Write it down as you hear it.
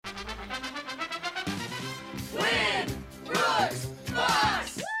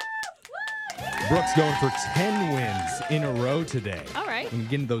Brooke's going for 10 wins in a row today. All right. And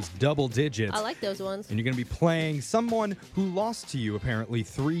getting those double digits. I like those ones. And you're going to be playing someone who lost to you apparently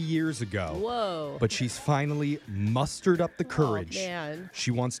 3 years ago. Whoa. But she's finally mustered up the courage. Oh, man.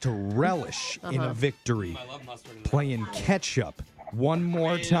 She wants to relish in a victory. I love mustard. Playing catch up one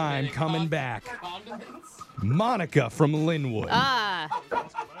more time, coming back. Monica from Linwood. Ah.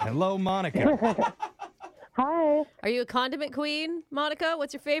 Hello, Monica. Hi. Are you a condiment queen, Monica?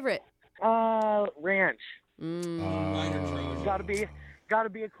 What's your favorite? Ranch. Oh. Gotta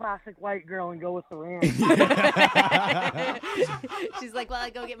be a classic white girl and go with the ranch. She's like, well,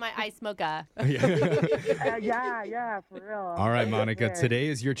 I go get my ice mocha. yeah, for real. All right, Monica, Yeah. today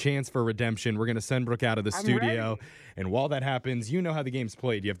is your chance for redemption. We're going to send Brooke out of the studio. And while that happens, you know how the game's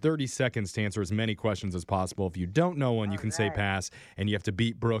played. You have 30 seconds to answer as many questions as possible. If you don't know one, you can say pass, and you have to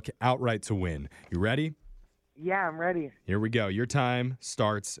beat Brooke outright to win. You ready? Yeah, I'm ready. Here we go. Your time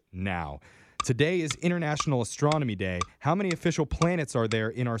starts now. Today is International Astronomy Day. How many official planets are there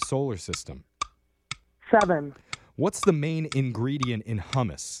in our solar system? 7. What's the main ingredient in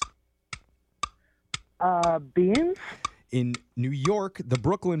hummus? Beans? In New York, the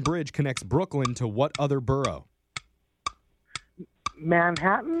Brooklyn Bridge connects Brooklyn to what other borough?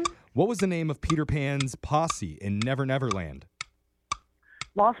 Manhattan? What was the name of Peter Pan's posse in Never Never Land?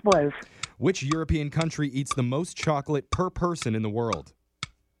 Lost Boys. Which European country eats the most chocolate per person in the world?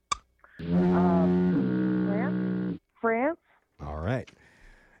 France? All right.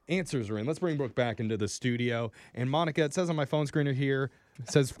 Answers are in. Let's bring Brooke back into the studio. And Monica, it says on my phone screener here, it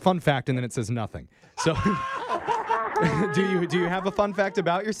says fun fact, and then it says nothing. So do you have a fun fact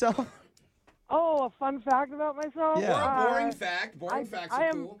about yourself? Oh, a fun fact about myself? Yeah. Or a boring fact. Boring facts I are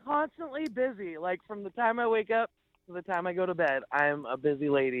am cool. constantly busy. Like, from the time I wake up to the time I go to bed, I'm a busy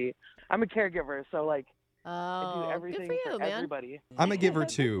lady. I'm a caregiver, so, like, I do Oh, everything good for you, man. everybody. I'm a giver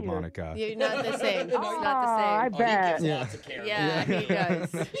Thank too, you. Monica. You're not the same. It's not I the same. bet. He gives lots of care. Yeah, he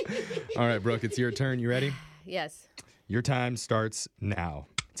does. All right, Brooke, it's your turn. You ready? Yes. Your time starts now.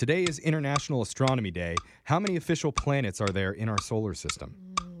 Today is International Astronomy Day. How many official planets are there in our solar system?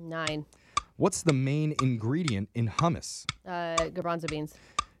 9. What's the main ingredient in hummus? Garbanzo beans.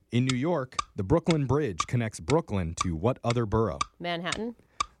 In New York, the Brooklyn Bridge connects Brooklyn to what other borough? Manhattan.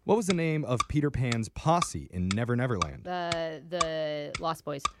 What was the name of Peter Pan's posse in Never Never Land? The Lost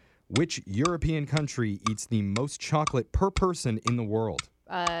Boys. Which European country eats the most chocolate per person in the world?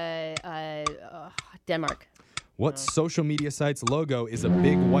 Denmark. What social media site's logo is a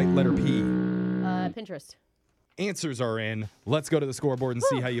big white letter P? Pinterest. Answers are in. Let's go to the scoreboard and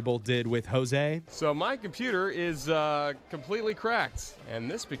see how you both did with Jose. So my computer is completely cracked,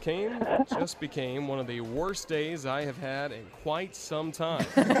 and this became one of the worst days I have had in quite some time.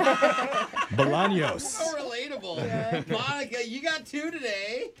 Bolaños. So relatable. Monica, you got 2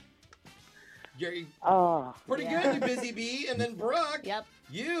 today. You're Oh, pretty good, you busy bee. And then Brooke, Yep.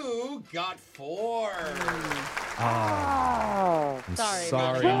 you got 4. oh. I'm Sorry,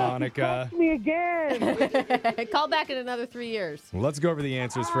 sorry, Monica. Me again. Call back in another 3 years. Let's go over the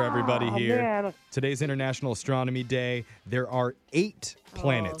answers for everybody Oh, here. man. Today's International Astronomy Day. There are 8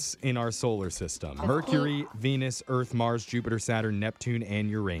 planets in our solar system. Mercury, Venus, Earth, Mars, Jupiter, Saturn, Neptune, and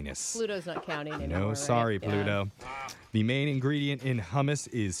Uranus. Pluto's not counting anymore. No, right? sorry, Yeah. Pluto. The main ingredient in hummus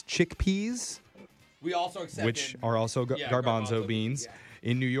is chickpeas, We also accepted. which are also garbanzo beans. Yeah.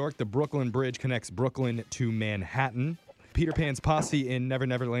 In New York, the Brooklyn Bridge connects Brooklyn to Manhattan. Peter Pan's posse in Never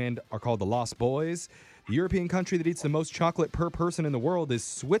Never Land are called the Lost Boys. The European country that eats the most chocolate per person in the world is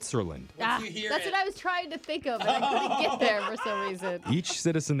Switzerland. Once you hear That's it- what I was trying to think of, and I couldn't get there for some reason. Each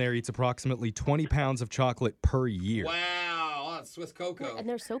citizen there eats approximately 20 pounds of chocolate per year. Wow, that's Swiss cocoa. And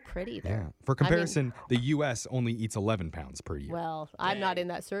they're so pretty Yeah. there. For comparison, the U.S. only eats 11 pounds per year. Well, I'm not in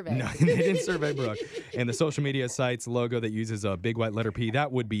that survey. No, they didn't survey Brooke. And the social media site's logo that uses a big white letter P,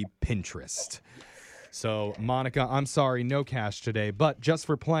 that would be Pinterest. So, Monica, I'm sorry, no cash today, but just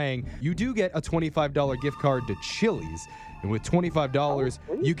for playing, you do get a $25 gift card to Chili's. And with $25,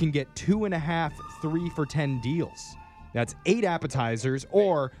 you can get 2.5 3 for $10 deals. That's 8 appetizers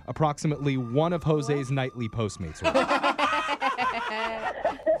or approximately one of Jose's nightly Postmates orders.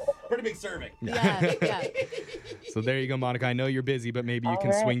 Pretty big serving. Yeah. So there you go, Monica. I know you're busy, but maybe you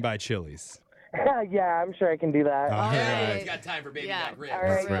can swing by Chili's. Yeah, I'm sure I can do that. All Yeah, right. he's got time for baby Yeah. back ribs. All right,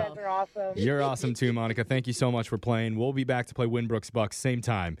 That's you right. guys are awesome. You're awesome too, Monica. Thank you so much for playing. We'll be back to play Winbrooks Bucks same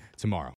time tomorrow.